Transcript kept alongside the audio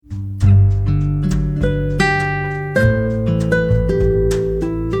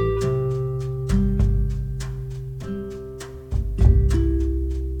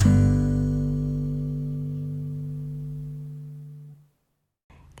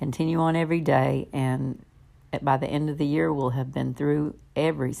continue on every day, and by the end of the year, we'll have been through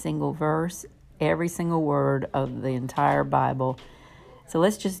every single verse, every single word of the entire Bible. So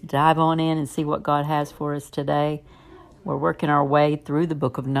let's just dive on in and see what God has for us today. We're working our way through the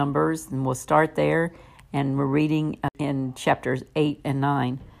book of Numbers, and we'll start there, and we're reading in chapters 8 and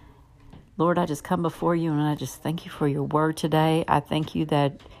 9. Lord, I just come before you, and I just thank you for your word today. I thank you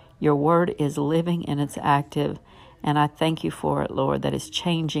that your word is living and it's active, and I thank you for it, Lord, that it's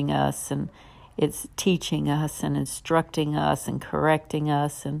changing us, and it's teaching us and instructing us and correcting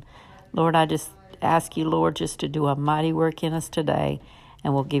us. And Lord, I just ask you, Lord, just to do a mighty work in us today,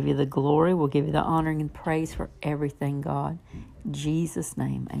 and we'll give you the glory, we'll give you the honor and praise for everything, God. In Jesus'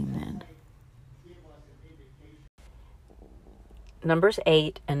 name, amen. Numbers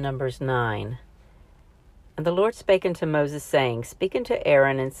 8 and Numbers 9. And the Lord spake unto Moses, saying, Speak unto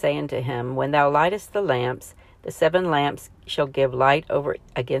Aaron, and say unto him, When thou lightest the lamps, the 7 lamps shall give light over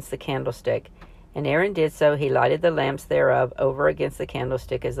against the candlestick. And Aaron did so. He lighted the lamps thereof over against the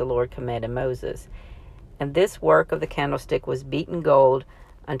candlestick, as the Lord commanded Moses. And this work of the candlestick was beaten gold,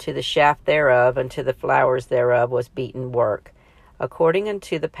 unto the shaft thereof, unto the flowers thereof was beaten work, according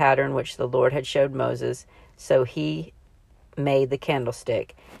unto the pattern which the Lord had showed Moses, so he made the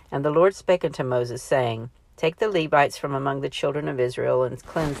candlestick. And the Lord spake unto Moses, saying, Take the Levites from among the children of Israel, and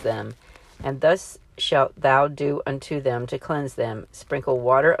cleanse them. And thus shalt thou do unto them to cleanse them. Sprinkle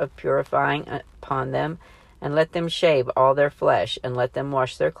water of purifying upon them, and let them shave all their flesh, and let them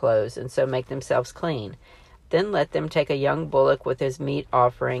wash their clothes, and so make themselves clean. Then let them take a young bullock with his meat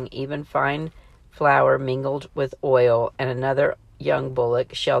offering, even fine flour mingled with oil, and another young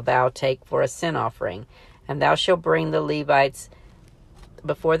bullock shalt thou take for a sin offering. And thou shalt bring the Levites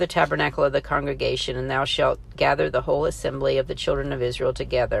before the tabernacle of the congregation, and thou shalt gather the whole assembly of the children of Israel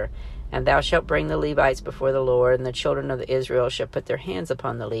together. And thou shalt bring the Levites before the Lord, and the children of Israel shall put their hands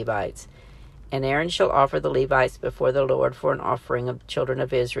upon the Levites. And Aaron shall offer the Levites before the Lord for an offering of the children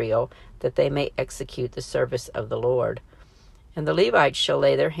of Israel, that they may execute the service of the Lord. And the Levites shall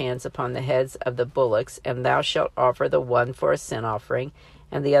lay their hands upon the heads of the bullocks, and thou shalt offer the one for a sin offering,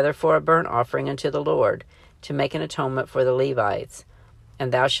 and the other for a burnt offering unto the Lord, to make an atonement for the Levites.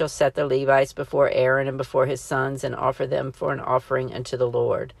 And thou shalt set the Levites before Aaron and before his sons, and offer them for an offering unto the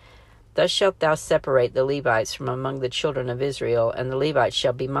Lord. Thus shalt thou separate the Levites from among the children of Israel, and the Levites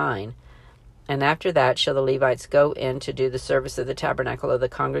shall be mine. And after that shall the Levites go in to do the service of the tabernacle of the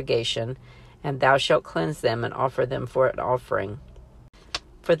congregation, and thou shalt cleanse them, and offer them for an offering.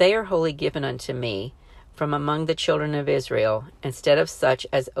 For they are wholly given unto me from among the children of Israel, instead of such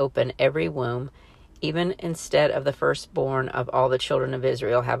as open every womb, even instead of the firstborn of all the children of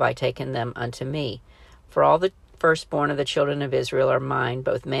Israel have I taken them unto me. For all the firstborn of the children of Israel are mine,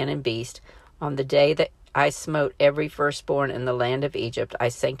 both man and beast. On the day that I smote every firstborn in the land of Egypt, I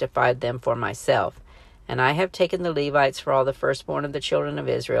sanctified them for myself. And I have taken the Levites for all the firstborn of the children of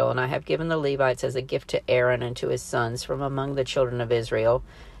Israel, and I have given the Levites as a gift to Aaron and to his sons from among the children of Israel,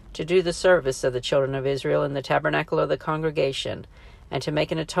 to do the service of the children of Israel in the tabernacle of the congregation, and to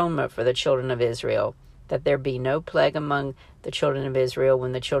make an atonement for the children of Israel, that there be no plague among the children of Israel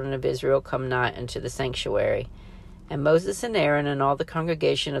when the children of Israel come nigh unto the sanctuary. And Moses and Aaron and all the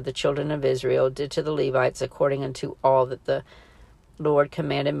congregation of the children of Israel did to the Levites according unto all that the Lord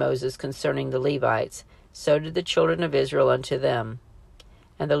commanded Moses concerning the Levites. So did the children of Israel unto them.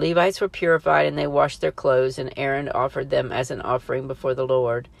 And the Levites were purified, and they washed their clothes, and Aaron offered them as an offering before the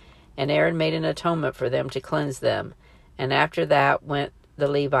Lord. And Aaron made an atonement for them to cleanse them. And after that went the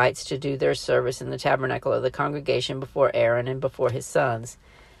Levites to do their service in the tabernacle of the congregation before Aaron and before his sons.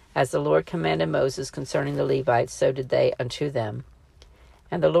 As the Lord commanded Moses concerning the Levites, so did they unto them.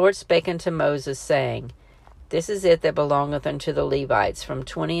 And the Lord spake unto Moses, saying, This is it that belongeth unto the Levites. From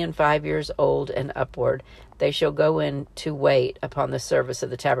 25 years old and upward they shall go in to wait upon the service of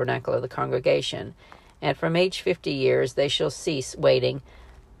the tabernacle of the congregation. And from age 50 years they shall cease waiting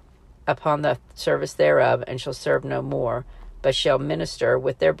upon the service thereof, and shall serve no more, but shall minister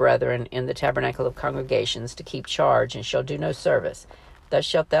with their brethren in the tabernacle of congregations to keep charge, and shall do no service. Thus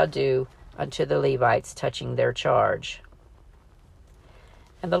shalt thou do unto the Levites touching their charge.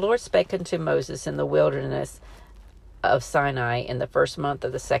 And the Lord spake unto Moses in the wilderness of Sinai in the first month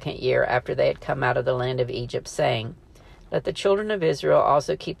of the 2nd year after they had come out of the land of Egypt, saying, Let the children of Israel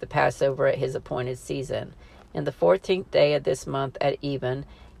also keep the Passover at his appointed season. In the 14th day of this month at even,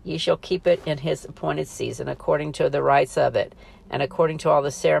 ye shall keep it in his appointed season, according to the rites of it, and according to all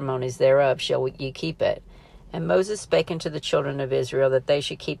the ceremonies thereof shall ye keep it. And Moses spake unto the children of Israel that they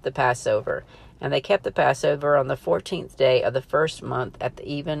should keep the Passover. And they kept the Passover on the 14th day of the first month at the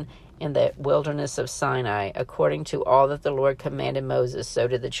even in the wilderness of Sinai, according to all that the Lord commanded Moses, so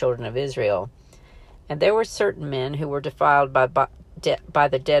did the children of Israel. And there were certain men who were defiled by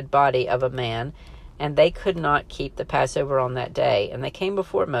the dead body of a man, and they could not keep the Passover on that day. And they came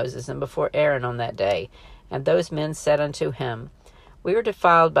before Moses and before Aaron on that day. And those men said unto him, We are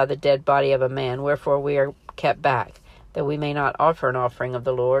defiled by the dead body of a man, wherefore we are kept back, that we may not offer an offering of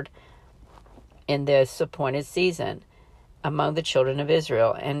the Lord in this appointed season among the children of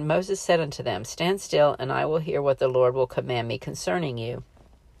Israel. And Moses said unto them, Stand still, and I will hear what the Lord will command me concerning you.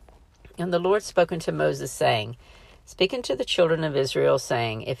 And the Lord spoke unto Moses, saying, Speak unto the children of Israel,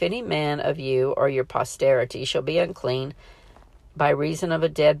 saying, If any man of you or your posterity shall be unclean by reason of a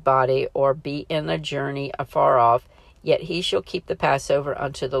dead body, or be in a journey afar off, yet he shall keep the Passover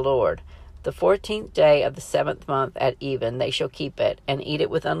unto the Lord. The 14th day of the 7th month at even they shall keep it, and eat it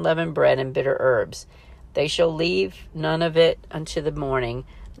with unleavened bread and bitter herbs. They shall leave none of it unto the morning,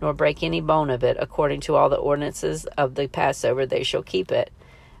 nor break any bone of it. According to all the ordinances of the Passover they shall keep it.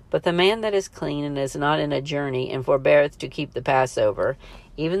 But the man that is clean and is not in a journey, and forbeareth to keep the Passover,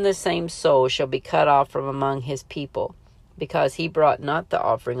 even the same soul shall be cut off from among his people, because he brought not the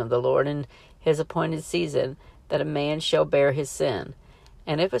offering of the Lord in his appointed season, that a man shall bear his sin.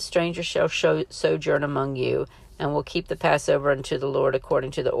 And if a stranger shall sojourn among you, and will keep the Passover unto the Lord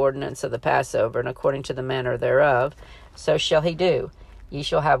according to the ordinance of the Passover, and according to the manner thereof, so shall he do. Ye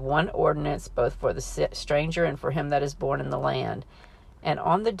shall have one ordinance both for the stranger and for him that is born in the land. And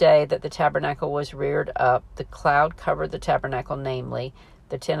on the day that the tabernacle was reared up, the cloud covered the tabernacle, namely,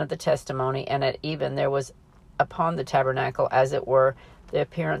 the tent of the testimony, and at even there was upon the tabernacle, as it were, the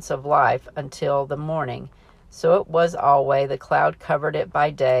appearance of life, until the morning. So it was always, the cloud covered it by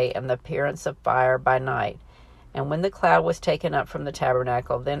day, and the appearance of fire by night. And when the cloud was taken up from the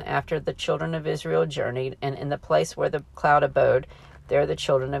tabernacle, then after the children of Israel journeyed, and in the place where the cloud abode, there the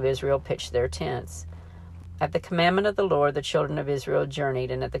children of Israel pitched their tents. At the commandment of the Lord the children of Israel journeyed,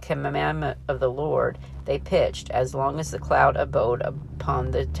 and at the commandment of the Lord they pitched. As long as the cloud abode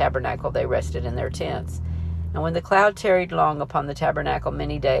upon the tabernacle, they rested in their tents. And when the cloud tarried long upon the tabernacle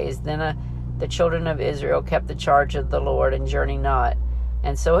many days, then the children of Israel kept the charge of the Lord, and journeyed not.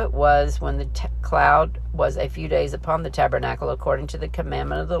 And so it was, when the cloud was a few days upon the tabernacle, according to the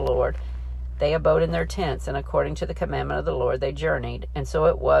commandment of the Lord, they abode in their tents, and according to the commandment of the Lord they journeyed. And so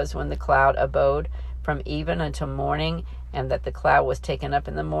it was, when the cloud abode from even until morning, and that the cloud was taken up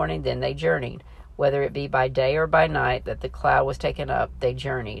in the morning, then they journeyed. Whether it be by day or by night that the cloud was taken up, they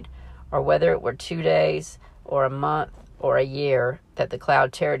journeyed. Or whether it were 2 days, or a month, or a year, that the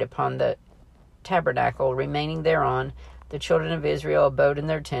cloud tarried upon the tabernacle, remaining thereon, the children of Israel abode in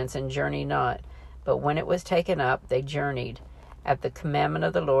their tents, and journeyed not. But when it was taken up, they journeyed. At the commandment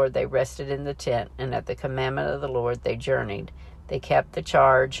of the Lord they rested in the tent, and at the commandment of the Lord they journeyed. They kept the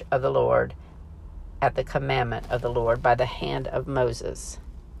charge of the Lord at the commandment of the Lord by the hand of Moses.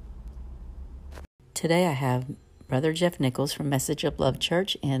 Today I have Brother Jeff Nichols from Message of Love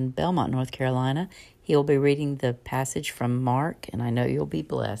Church in Belmont, North Carolina. He will be reading the passage from Mark, and I know you'll be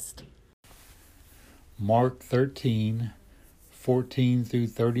blessed. Mark 13:14 through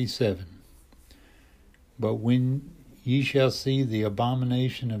 37. But when ye shall see the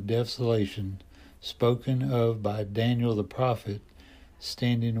abomination of desolation, spoken of by Daniel the prophet,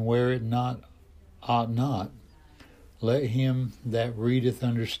 standing where it ought not, let him that readeth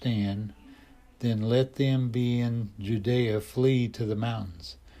understand. Then let them be in Judea flee to the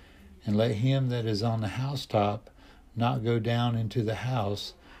mountains, and let him that is on the housetop not go down into the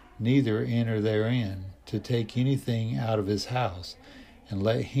house, neither enter therein, to take anything out of his house. And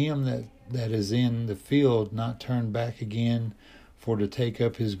let him that is in the field not turn back again for to take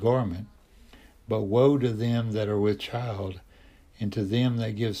up his garment. But woe to them that are with child, and to them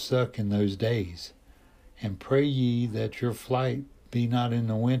that give suck in those days. And pray ye that your flight be not in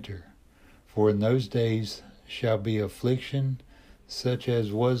the winter, for in those days shall be affliction, such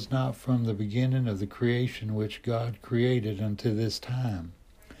as was not from the beginning of the creation which God created unto this time,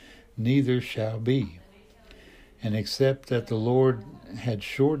 neither shall be. And except that the Lord had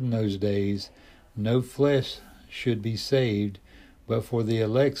shortened those days, no flesh should be saved, but for the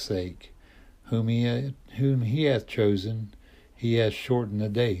elect's sake, whom he hath chosen, he hath shortened the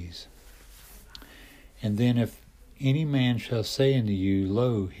days. And then if any man shall say unto you,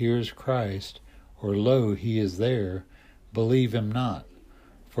 Lo, here is Christ, or Lo, he is there, believe him not.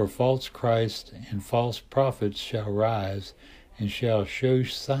 For false Christs and false prophets shall rise, and shall show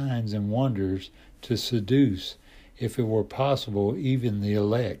signs and wonders to seduce, if it were possible, even the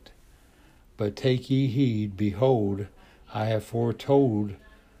elect. But take ye heed, behold, I have foretold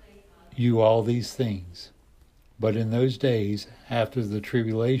you all these things. But in those days, after the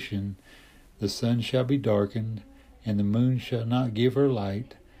tribulation, the sun shall be darkened, and the moon shall not give her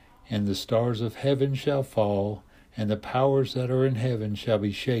light, and the stars of heaven shall fall, and the powers that are in heaven shall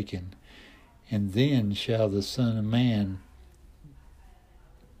be shaken. And then shall the Son of Man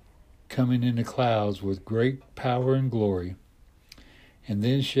coming in the clouds with great power and glory. And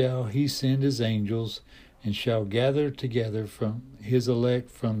then shall he send his angels, and shall gather together from his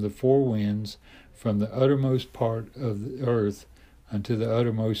elect from the four winds, from the uttermost part of the earth unto the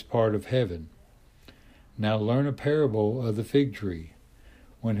uttermost part of heaven. Now learn a parable of the fig tree.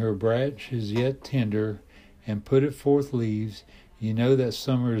 When her branch is yet tender, and putteth forth leaves, ye know that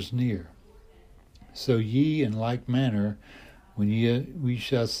summer is near. So ye in like manner, when we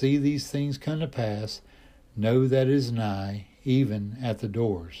shall see these things come to pass, know that it is nigh, even at the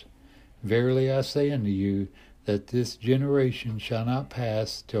doors. Verily I say unto you, that this generation shall not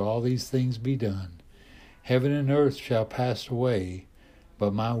pass till all these things be done. Heaven and earth shall pass away,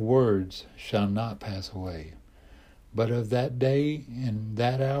 but my words shall not pass away. But of that day and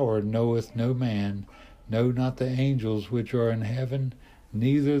that hour knoweth no man, no, not the angels which are in heaven,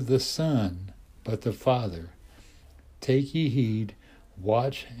 neither the Son, but the Father. Take ye heed,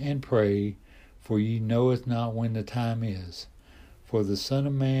 watch and pray, for ye knoweth not when the time is. For the Son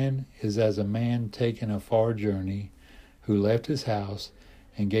of Man is as a man taking a far journey, who left his house,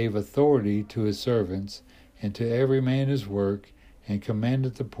 and gave authority to his servants, and to every man his work, and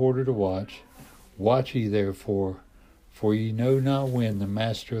commanded the porter to watch. Watch ye therefore, for ye know not when the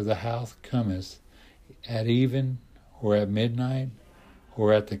master of the house cometh, at even, or at midnight,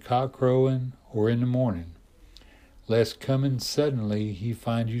 or at the cock crowing, or in the morning, lest coming suddenly he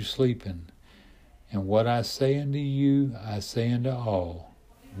find you sleeping. And what I say unto you, I say unto all,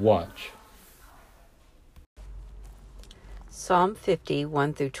 watch. Psalm 50,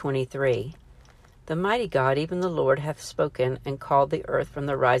 1-23. The mighty God, even the Lord, hath spoken, and called the earth from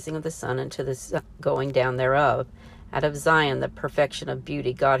the rising of the sun unto the going down thereof. Out of Zion the perfection of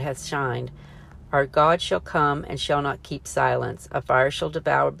beauty God hath shined. Our God shall come, and shall not keep silence. A fire shall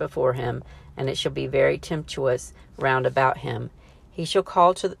devour before him, and it shall be very tempestuous round about him. He shall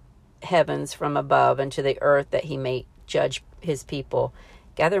call to the heavens from above, and to the earth, that he may judge his people.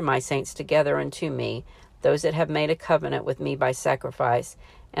 Gather my saints together unto me, those that have made a covenant with me by sacrifice.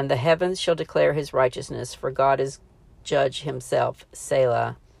 And the heavens shall declare his righteousness, for God is judge himself.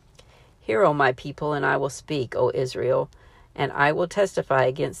 Selah. Hear, O my people, and I will speak, O Israel, and I will testify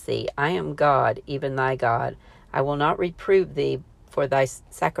against thee. I am God, even thy God. I will not reprove thee for thy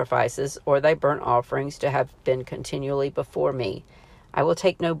sacrifices, or thy burnt offerings to have been continually before me. I will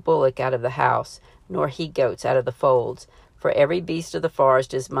take no bullock out of the house, nor he-goats out of the folds. For every beast of the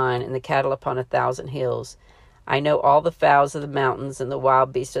forest is mine, and the cattle upon 1,000 hills. I know all the fowls of the mountains, and the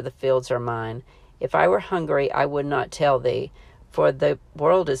wild beasts of the fields are mine. If I were hungry, I would not tell thee, for the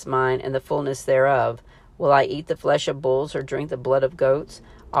world is mine, and the fullness thereof. Will I eat the flesh of bulls, or drink the blood of goats?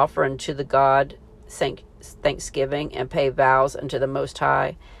 Offer unto the God thanksgiving, and pay vows unto the Most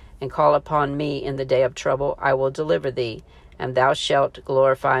High, and call upon me in the day of trouble. I will deliver thee, and thou shalt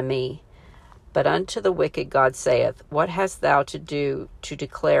glorify me. But unto the wicked God saith, What hast thou to do to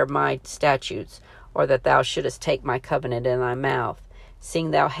declare my statutes, or that thou shouldest take my covenant in thy mouth?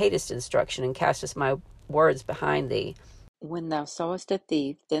 Seeing thou hatest instruction, and castest my words behind thee. When thou sawest a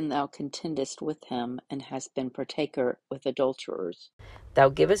thief, then thou contendest with him, and hast been partaker with adulterers. Thou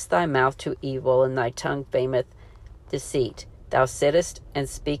givest thy mouth to evil, and thy tongue fameth deceit. Thou sittest and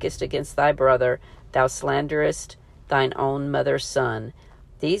speakest against thy brother, thou slanderest thine own mother's son.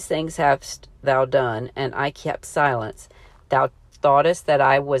 These things hast thou done, and I kept silence. Thou thoughtest that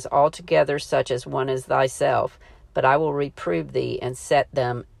I was altogether such as one as thyself, but I will reprove thee, and set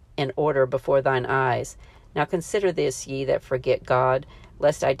them in order before thine eyes. Now consider this, ye that forget God,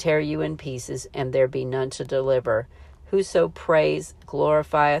 lest I tear you in pieces, and there be none to deliver. Whoso prays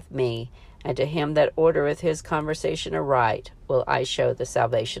glorifieth me, and to him that ordereth his conversation aright will I show the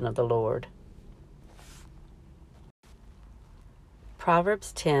salvation of the Lord.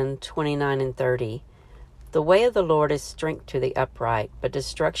 Proverbs 10:29 and 30. The way of the Lord is strength to the upright, but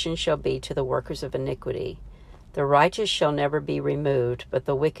destruction shall be to the workers of iniquity. The righteous shall never be removed, but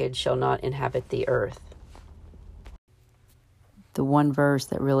the wicked shall not inhabit the earth. The one verse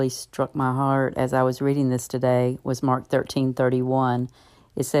that really struck my heart as I was reading this today was Mark 13:31.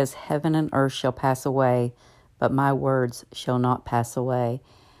 It says, Heaven and earth shall pass away, but my words shall not pass away.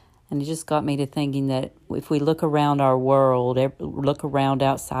 And it just got me to thinking that if we look around our world, look around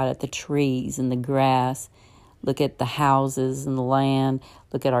outside at the trees and the grass, look at the houses and the land,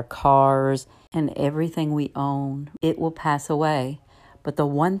 look at our cars and everything we own, it will pass away. But the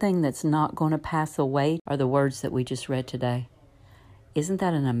one thing that's not going to pass away are the words that we just read today. Isn't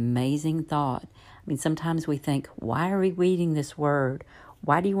that an amazing thought? I mean, sometimes we think, why are we reading this word?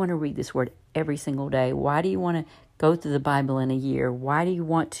 Why do you want to read this word every single day? Why do you want to go through the Bible in a year? Why do you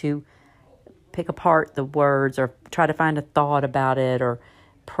want to pick apart the words or try to find a thought about it or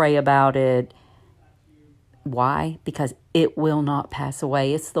pray about it? Why? Because it will not pass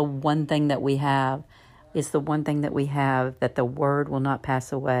away. It's the one thing that we have. It's the one thing that we have, that the word will not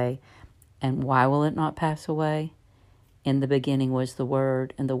pass away. And why will it not pass away? In the beginning was the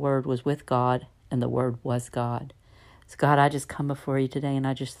Word, and the Word was with God, and the Word was God. So God, I just come before you today, and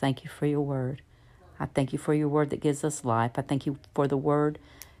I just thank you for your word. I thank you for your word that gives us life. I thank you for the word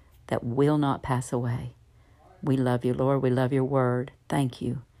that will not pass away. We love you, Lord. We love your word. Thank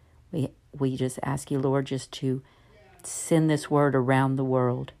you. We just ask you, Lord, just to send this word around the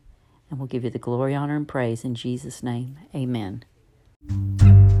world. And we'll give you the glory, honor, and praise in Jesus' name. Amen.